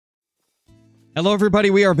Hello everybody,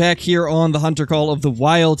 we are back here on the Hunter Call of the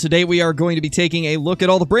Wild. Today we are going to be taking a look at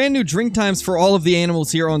all the brand new drink times for all of the animals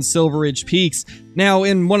here on Silver Ridge Peaks. Now,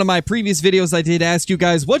 in one of my previous videos, I did ask you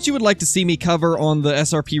guys what you would like to see me cover on the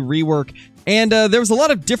SRP rework. And there was a lot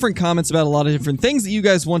of different comments about a lot of different things that you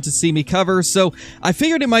guys want to see me cover, so I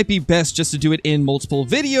figured it might be best just to do it in multiple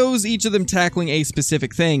videos, each of them tackling a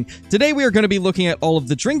specific thing. Today we are going to be looking at all of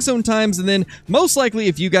the drink zone times, and then most likely,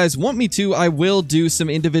 if you guys want me to, I will do some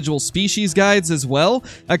individual species guides as well,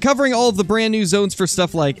 covering all of the brand new zones for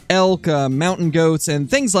stuff like elk, mountain goats, and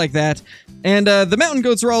things like that. And the mountain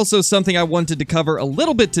goats are also something I wanted to cover a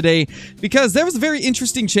little bit today, because there was a very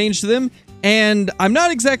interesting change to them, and I'm not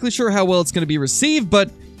exactly sure how well it's going to be received, but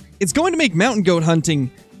it's going to make mountain goat hunting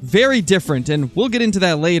very different, and we'll get into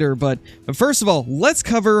that later. But first of all, let's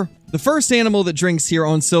cover the first animal that drinks here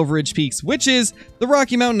on Silver Ridge Peaks, which is the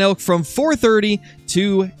Rocky Mountain elk from 4:30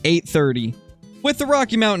 to 8:30. With the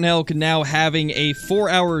Rocky Mountain elk now having a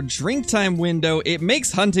 4-hour drink time window, it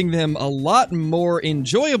makes hunting them a lot more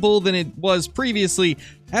enjoyable than it was previously,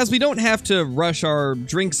 as we don't have to rush our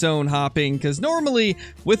drink zone hopping, because normally,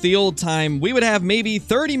 with the old time, we would have maybe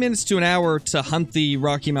 30 minutes to an hour to hunt the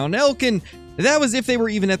Rocky Mountain elk, and that was if they were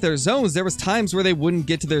even at their zones. There was times where they wouldn't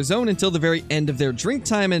get to their zone until the very end of their drink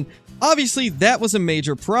time, and obviously, that was a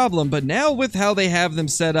major problem, but now with how they have them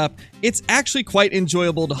set up, it's actually quite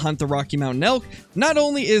enjoyable to hunt the Rocky Mountain elk. Not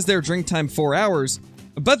only is their drink time 4 hours,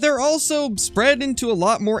 but they're also spread into a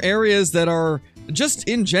lot more areas that are, just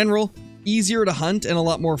in general, easier to hunt and a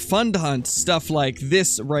lot more fun to hunt. Stuff like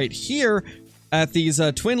this right here at these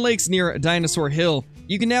twin lakes near Dinosaur Hill.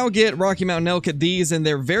 You can now get Rocky Mountain elk at these, and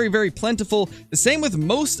they're very, very plentiful. The same with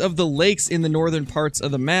most of the lakes in the northern parts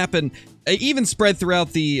of the map, and even spread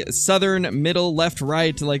throughout the southern, middle, left,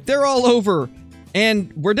 right. Like, they're all over.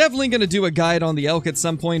 And we're definitely going to do a guide on the elk at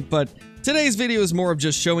some point, but today's video is more of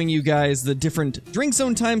just showing you guys the different drink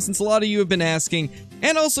zone times, since a lot of you have been asking,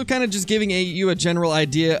 and also kind of just giving you a general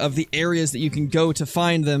idea of the areas that you can go to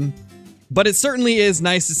find them. But it certainly is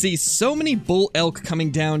nice to see so many bull elk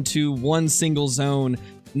coming down to one single zone.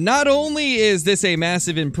 Not only is this a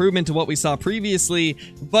massive improvement to what we saw previously,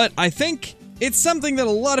 but I think it's something that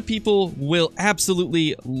a lot of people will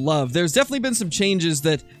absolutely love. There's definitely been some changes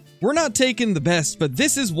that were not taken the best, but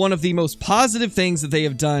this is one of the most positive things that they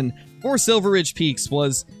have done for Silver Ridge Peaks,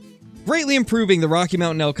 was greatly improving the Rocky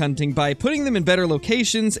Mountain elk hunting by putting them in better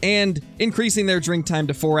locations and increasing their drink time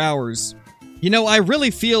to 4 hours. You know, I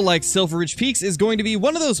really feel like Silver Ridge Peaks is going to be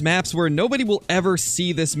one of those maps where nobody will ever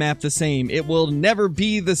see this map the same. It will never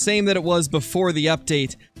be the same that it was before the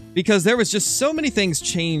update, because there was just so many things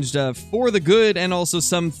changed for the good, and also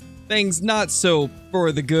some things not so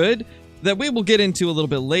for the good that we will get into a little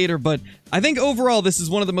bit later. But I think overall this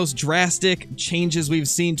is one of the most drastic changes we've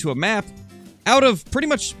seen to a map out of pretty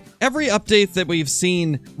much every update that we've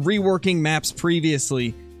seen reworking maps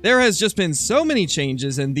previously. There has just been so many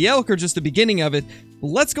changes, and the elk are just the beginning of it.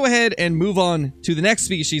 Let's go ahead and move on to the next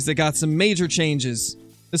species that got some major changes.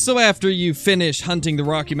 So after you finish hunting the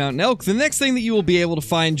Rocky Mountain elk, the next thing that you will be able to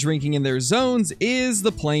find drinking in their zones is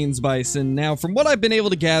the plains bison. Now, from what I've been able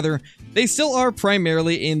to gather, they still are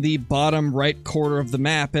primarily in the bottom right corner of the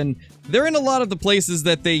map, and they're in a lot of the places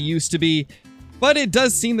that they used to be, but it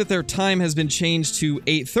does seem that their time has been changed to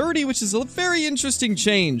 8:30, which is a very interesting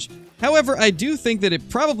change. However, I do think that it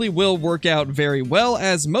probably will work out very well,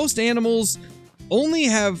 as most animals only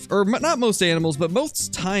have, or not most animals, but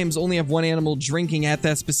most times only have one animal drinking at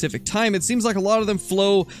that specific time. It seems like a lot of them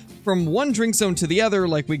flow from one drink zone to the other,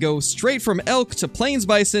 like we go straight from elk to plains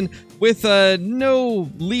bison with no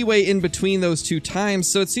leeway in between those two times.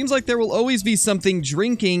 So it seems like there will always be something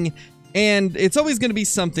drinking, and it's always going to be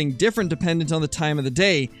something different dependent on the time of the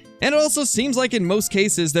day. And it also seems like in most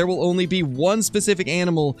cases there will only be one specific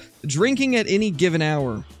animal drinking at any given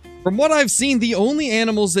hour. From what I've seen, the only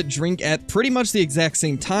animals that drink at pretty much the exact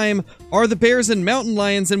same time are the bears and mountain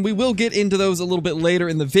lions, and we will get into those a little bit later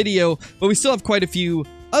in the video, but we still have quite a few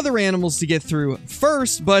other animals to get through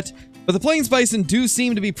first. But the plains bison do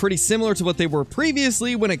seem to be pretty similar to what they were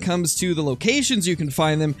previously when it comes to the locations you can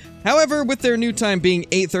find them. However, with their new time being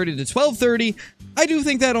 8:30 to 12:30, I do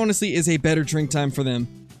think that honestly is a better drink time for them.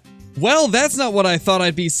 Well, that's not what I thought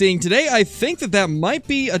I'd be seeing today. I think that might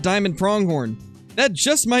be a diamond pronghorn. That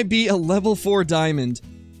just might be a level 4 diamond.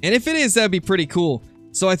 And if it is, that'd be pretty cool.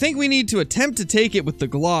 So I think we need to attempt to take it with the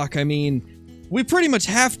Glock. I mean, we pretty much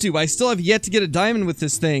have to. I still have yet to get a diamond with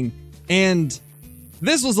this thing. And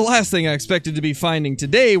this was the last thing I expected to be finding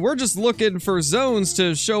today. We're just looking for zones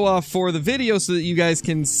to show off for the video so that you guys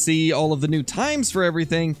can see all of the new times for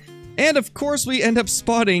everything. And of course, we end up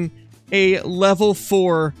spotting a level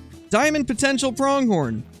 4 diamond potential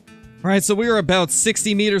pronghorn. Alright, so we are about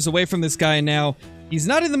 60 meters away from this guy now. He's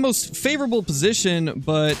not in the most favorable position,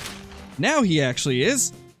 but now he actually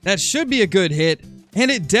is. That should be a good hit, and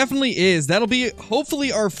it definitely is. That'll be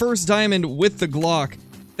hopefully our first diamond with the Glock.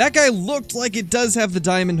 That guy looked like it does have the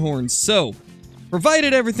diamond horns, so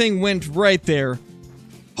provided everything went right there,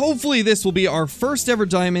 hopefully this will be our first ever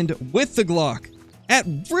diamond with the Glock at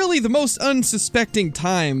really the most unsuspecting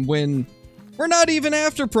time when we're not even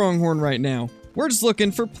after Pronghorn right now. We're just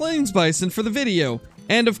looking for Plains Bison for the video.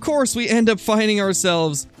 And of course we end up finding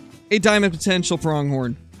ourselves a diamond potential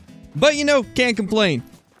Pronghorn. But you know, can't complain.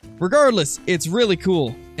 Regardless, it's really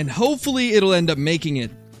cool. And hopefully it'll end up making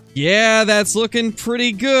it. Yeah, that's looking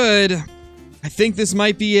pretty good. I think this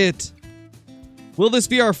might be it. Will this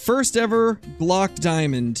be our first ever Glock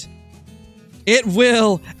diamond? It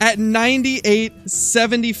will, at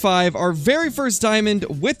 98.75, our very first diamond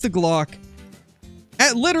with the Glock,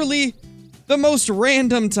 at literally the most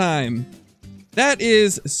random time. That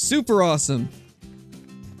is super awesome.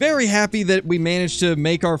 Very happy that we managed to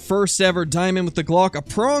make our first ever diamond with the Glock, a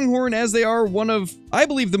Pronghorn, as they are one of, I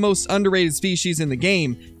believe, the most underrated species in the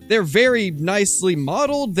game. They're very nicely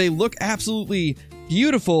modeled, they look absolutely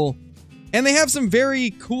beautiful, and they have some very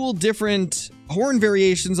cool different horn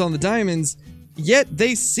variations on the diamonds, yet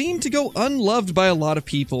they seem to go unloved by a lot of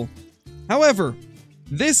people. However,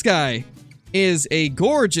 this guy is a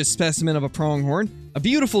gorgeous specimen of a Pronghorn, a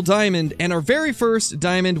beautiful diamond, and our very first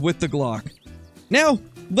diamond with the Glock. Now,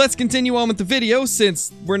 let's continue on with the video,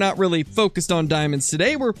 since we're not really focused on diamonds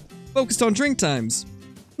today, we're focused on drink times.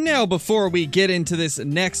 Now, before we get into this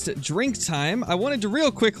next drink time, I wanted to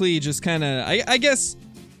real quickly just kinda, I guess,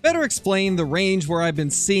 better explain the range where I've been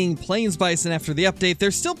seeing Plains Bison after the update.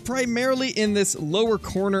 They're still primarily in this lower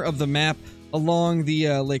corner of the map, along the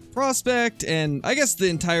Lake Prospect, and I guess the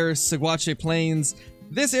entire Saguache Plains.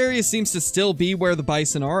 This area seems to still be where the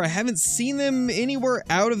bison are. I haven't seen them anywhere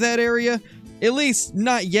out of that area, at least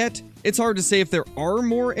not yet. It's hard to say if there are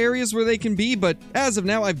more areas where they can be, but as of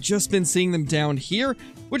now, I've just been seeing them down here,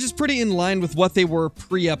 which is pretty in line with what they were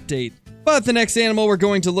pre-update. But the next animal we're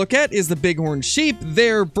going to look at is the bighorn sheep.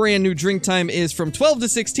 Their brand new drink time is from 12 to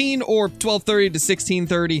 16 or 12:30 to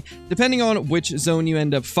 16:30, depending on which zone you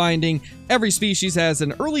end up finding. Every species has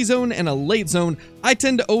an early zone and a late zone. I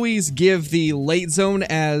tend to always give the late zone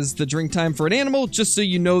as the drink time for an animal, just so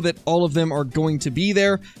you know that all of them are going to be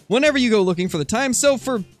there whenever you go looking for the time. So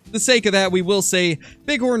for the sake of that, we will say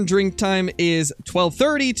bighorn drink time is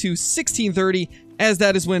 12:30 to 16:30, as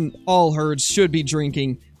that is when all herds should be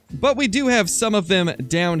drinking. But we do have some of them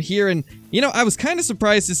down here, and, you know, I was kind of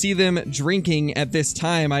surprised to see them drinking at this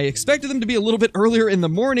time. I expected them to be a little bit earlier in the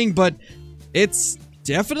morning, but it's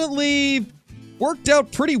definitely worked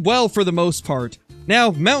out pretty well for the most part.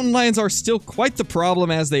 Now, mountain lions are still quite the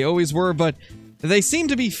problem, as they always were, but they seem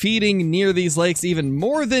to be feeding near these lakes even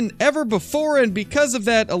more than ever before, and because of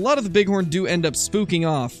that, a lot of the bighorn do end up spooking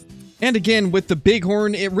off. And again, with the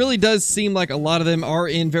bighorn, it really does seem like a lot of them are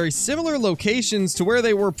in very similar locations to where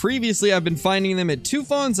they were previously. I've been finding them at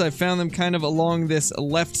Tufans. I've found them kind of along this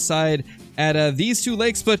left side at these two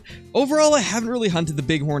lakes, but overall, I haven't really hunted the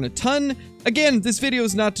bighorn a ton. Again, this video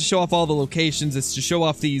is not to show off all the locations, it's to show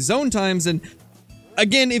off the zone times, and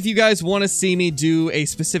again, if you guys want to see me do a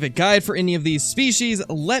specific guide for any of these species,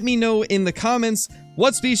 let me know in the comments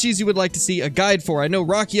what species you would like to see a guide for. I know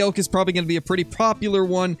Rocky Elk is probably going to be a pretty popular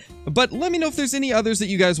one, but let me know if there's any others that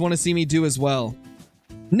you guys want to see me do as well.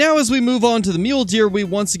 Now, as we move on to the mule deer, we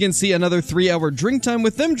once again see another 3-hour drink time,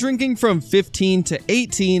 with them drinking from 15 to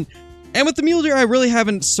 18. And with the mule deer, I really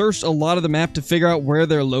haven't searched a lot of the map to figure out where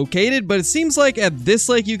they're located, but it seems like at this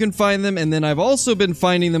lake you can find them, and then I've also been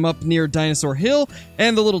finding them up near Dinosaur Hill,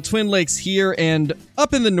 and the little twin lakes here, and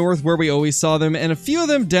up in the north where we always saw them, and a few of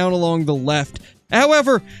them down along the left.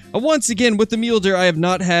 However, once again, with the mule deer, I have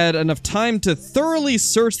not had enough time to thoroughly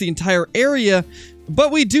search the entire area,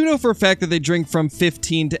 but we do know for a fact that they drink from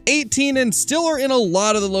 15 to 18 and still are in a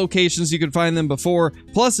lot of the locations you could find them before,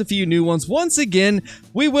 plus a few new ones. Once again,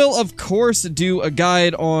 we will, of course, do a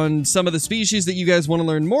guide on some of the species that you guys want to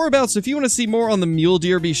learn more about, so if you want to see more on the mule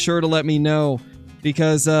deer, be sure to let me know,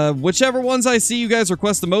 because whichever ones I see you guys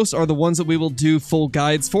request the most are the ones that we will do full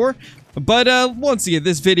guides for. But once again,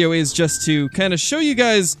 this video is just to kind of show you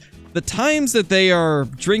guys the times that they are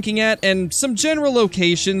drinking at and some general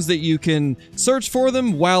locations that you can search for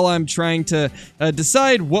them while I'm trying to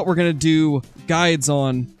decide what we're going to do guides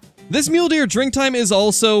on. This mule deer drink time is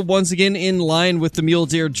also, once again, in line with the mule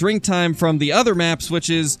deer drink time from the other maps, which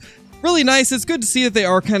is really nice. It's good to see that they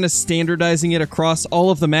are kind of standardizing it across all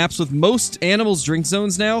of the maps. With most animals' drink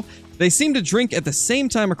zones now, they seem to drink at the same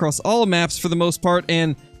time across all maps for the most part,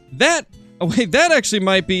 and that, Oh wait, that actually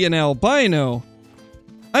might be an albino.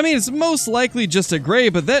 I mean, it's most likely just a gray,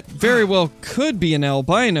 but that very well could be an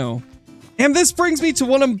albino. And this brings me to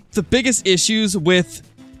one of the biggest issues with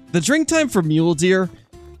the drink time for mule deer.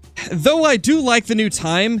 Though I do like the new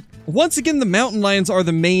time, once again, the mountain lions are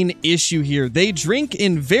the main issue here. They drink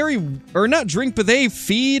in they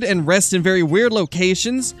feed and rest in very weird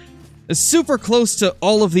locations, super close to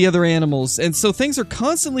all of the other animals. And so things are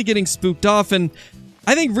constantly getting spooked off, and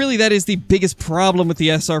I think really that is the biggest problem with the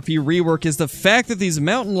SRP rework, is the fact that these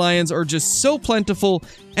mountain lions are just so plentiful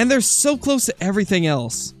and they're so close to everything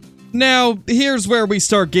else. Now, here's where we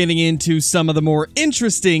start getting into some of the more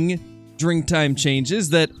interesting drink time changes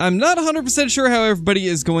that I'm not 100% sure how everybody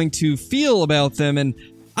is going to feel about them, and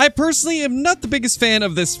I personally am not the biggest fan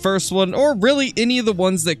of this first one, or really any of the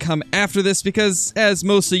ones that come after this, because, as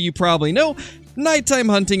most of you probably know, nighttime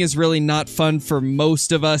hunting is really not fun for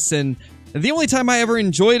most of us, and the only time I ever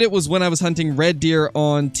enjoyed it was when I was hunting red deer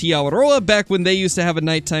on Tiawaroa back when they used to have a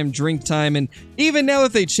nighttime drink time, and even now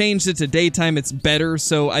that they changed it to daytime, it's better.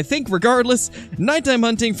 So I think regardless, nighttime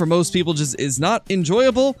hunting for most people just is not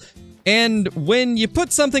enjoyable. And when you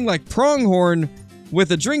put something like Pronghorn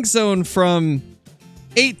with a drink zone from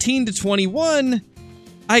 18 to 21,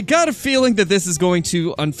 I got a feeling that this is going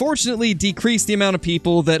to, unfortunately, decrease the amount of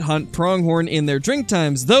people that hunt pronghorn in their drink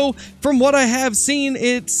times. Though, from what I have seen,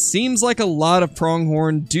 it seems like a lot of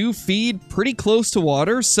pronghorn do feed pretty close to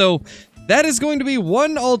water, so that is going to be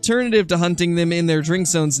one alternative to hunting them in their drink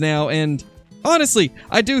zones now, and honestly,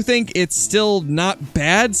 I do think it's still not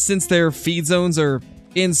bad since their feed zones are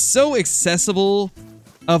in so accessible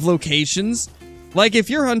of locations. Like, if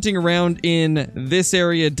you're hunting around in this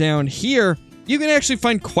area down here, you can actually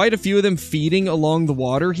find quite a few of them feeding along the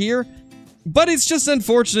water here, but it's just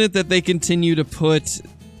unfortunate that they continue to put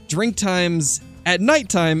drink times at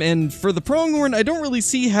nighttime, and for the pronghorn, I don't really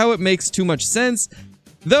see how it makes too much sense,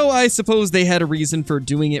 though I suppose they had a reason for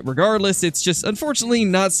doing it regardless. It's just unfortunately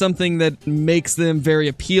not something that makes them very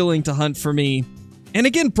appealing to hunt for me. And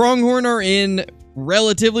again, pronghorn are in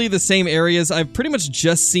relatively the same areas. I've pretty much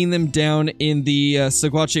just seen them down in the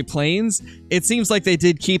Saguache Plains. It seems like they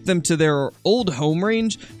did keep them to their old home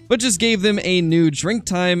range, but just gave them a new drink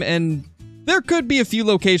time, and there could be a few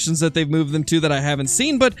locations that they've moved them to that I haven't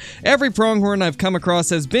seen, but every pronghorn I've come across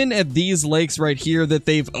has been at these lakes right here that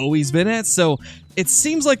they've always been at, so it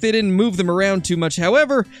seems like they didn't move them around too much.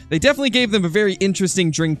 However, they definitely gave them a very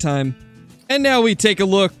interesting drink time. And now we take a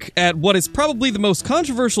look at what is probably the most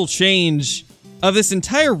controversial change of this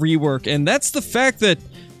entire rework, and that's the fact that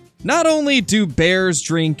not only do bears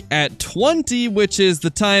drink at 20, which is the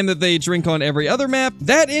time that they drink on every other map,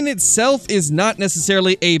 that in itself is not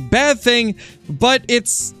necessarily a bad thing, but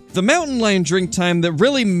it's the mountain lion drink time that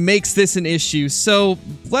really makes this an issue. So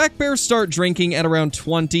black bears start drinking at around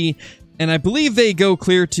 20, and I believe they go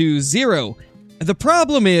clear to 0. The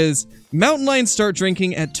problem is mountain lions start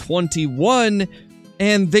drinking at 21,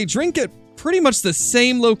 and they drink at pretty much the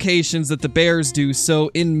same locations that the bears do, so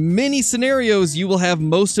in many scenarios you will have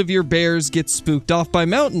most of your bears get spooked off by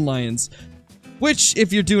mountain lions, which,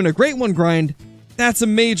 if you're doing a Great One grind, that's a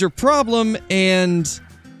major problem. And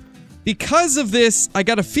because of this, I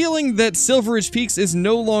got a feeling that Silver Ridge Peaks is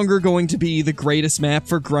no longer going to be the greatest map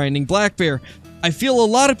for grinding black bear. I feel a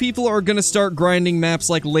lot of people are going to start grinding maps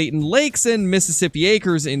like Layton Lakes and Mississippi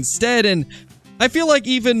Acres instead, and I feel like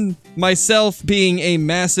even myself, being a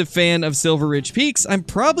massive fan of Silver Ridge Peaks, I'm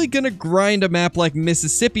probably gonna grind a map like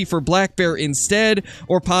Mississippi for black bear instead,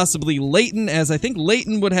 or possibly Layton, as I think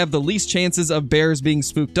Layton would have the least chances of bears being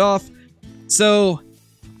spooked off. So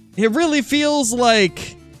it really feels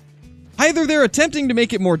like either they're attempting to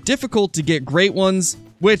make it more difficult to get great ones,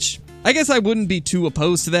 which I guess I wouldn't be too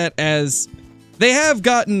opposed to that, as they have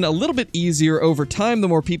gotten a little bit easier over time the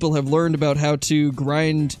more people have learned about how to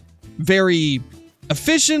grind very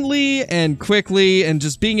efficiently and quickly, and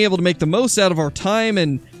just being able to make the most out of our time,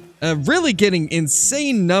 and really getting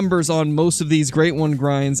insane numbers on most of these Great One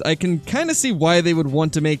grinds. I can kind of see why they would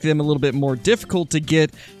want to make them a little bit more difficult to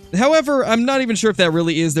get. However, I'm not even sure if that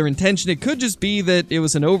really is their intention. It could just be that it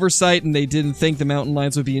was an oversight and they didn't think the mountain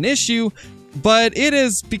lions would be an issue, but it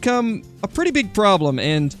has become a pretty big problem,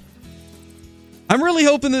 and I'm really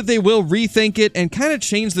hoping that they will rethink it and kind of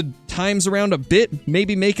change the times around a bit.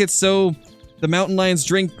 Maybe make it so the mountain lions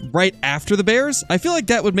drink right after the bears. I feel like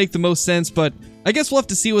that would make the most sense, but I guess we'll have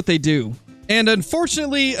to see what they do. And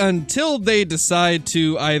unfortunately, until they decide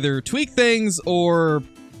to either tweak things or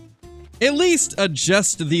at least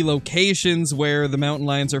adjust the locations where the mountain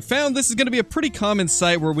lions are found, this is going to be a pretty common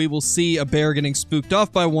sight where we will see a bear getting spooked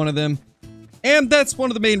off by one of them. And that's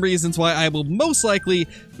one of the main reasons why I will most likely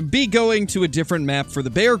be going to a different map for the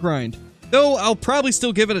bear grind. though I'll probably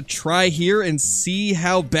still give it a try here and see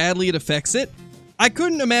how badly it affects it. I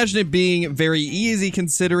couldn't imagine it being very easy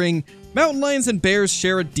considering mountain lions and bears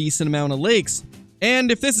share a decent amount of lakes.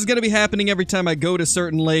 And if this is going to be happening every time I go to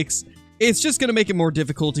certain lakes, it's just going to make it more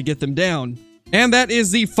difficult to get them down. And that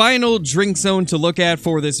is the final drink zone to look at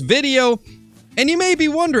for this video. And you may be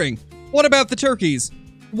wondering, what about the turkeys?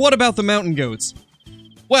 What about the mountain goats?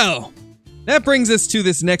 Well, that brings us to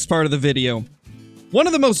this next part of the video. One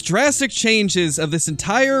of the most drastic changes of this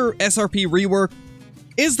entire SRP rework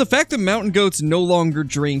is the fact that mountain goats no longer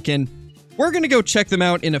drink, and we're going to go check them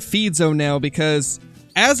out in a feed zone now because,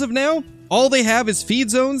 as of now, all they have is feed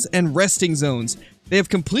zones and resting zones. They have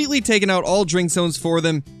completely taken out all drink zones for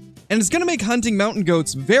them, and it's going to make hunting mountain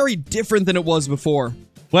goats very different than it was before.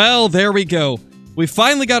 Well, there we go. We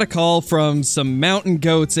finally got a call from some mountain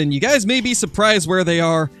goats, and you guys may be surprised where they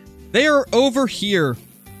are. They are over here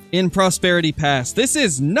in Prosperity Pass. This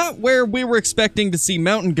is not where we were expecting to see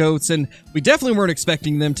mountain goats, and we definitely weren't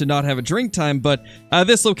expecting them to not have a drink time, but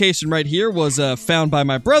this location right here was found by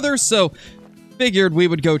my brother, so figured we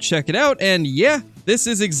would go check it out, and yeah, this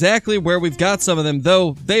is exactly where we've got some of them,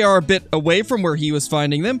 though they are a bit away from where he was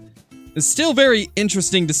finding them. It's still very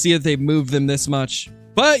interesting to see that they've moved them this much.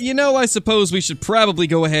 But, you know, I suppose we should probably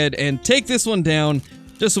go ahead and take this one down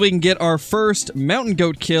just so we can get our first mountain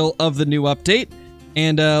goat kill of the new update.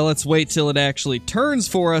 And let's wait till it actually turns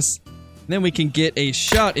for us, and then we can get a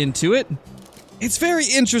shot into it. It's very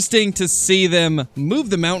interesting to see them move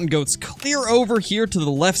the mountain goats clear over here to the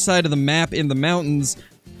left side of the map in the mountains.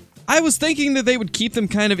 I was thinking that they would keep them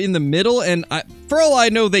kind of in the middle, and for all I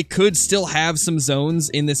know, they could still have some zones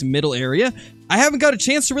in this middle area. I haven't got a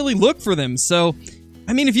chance to really look for them, so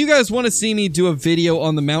I mean, if you guys want to see me do a video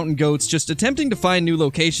on the mountain goats, just attempting to find new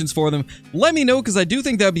locations for them, let me know, because I do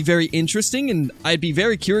think that would be very interesting, and I'd be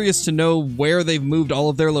very curious to know where they've moved all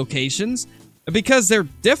of their locations, because they're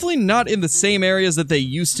definitely not in the same areas that they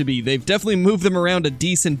used to be. They've definitely moved them around a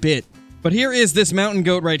decent bit. But here is this mountain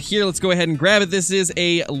goat right here. Let's go ahead and grab it. This is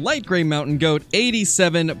a light gray mountain goat,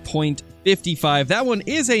 87.55. That one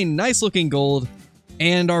is a nice looking gold,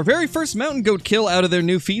 and our very first mountain goat kill out of their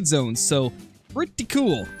new feed zones, so pretty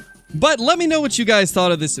cool. But let me know what you guys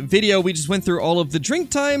thought of this video. We just went through all of the drink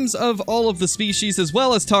times of all of the species, as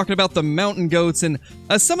well as talking about the mountain goats and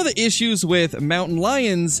some of the issues with mountain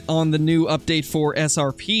lions on the new update for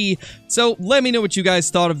SRP. So let me know what you guys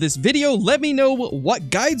thought of this video. Let me know what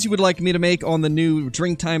guides you would like me to make on the new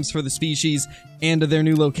drink times for the species and their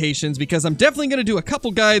new locations, because I'm definitely going to do a couple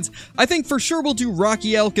guides. I think for sure we'll do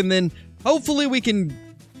Rocky Elk, and then hopefully we can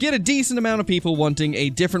get a decent amount of people wanting a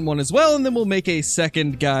different one as well, and then we'll make a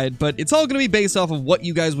second guide. But it's all going to be based off of what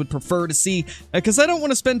you guys would prefer to see, because I don't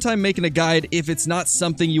want to spend time making a guide if it's not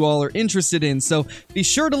something you all are interested in. So be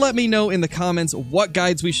sure to let me know in the comments what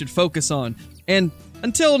guides we should focus on. And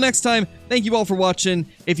until next time, thank you all for watching.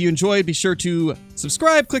 If you enjoyed, be sure to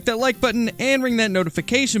subscribe, click that like button, and ring that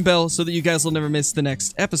notification bell so that you guys will never miss the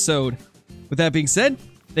next episode. With that being said,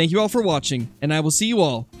 thank you all for watching, and I will see you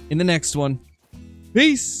all in the next one.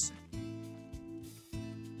 Peace!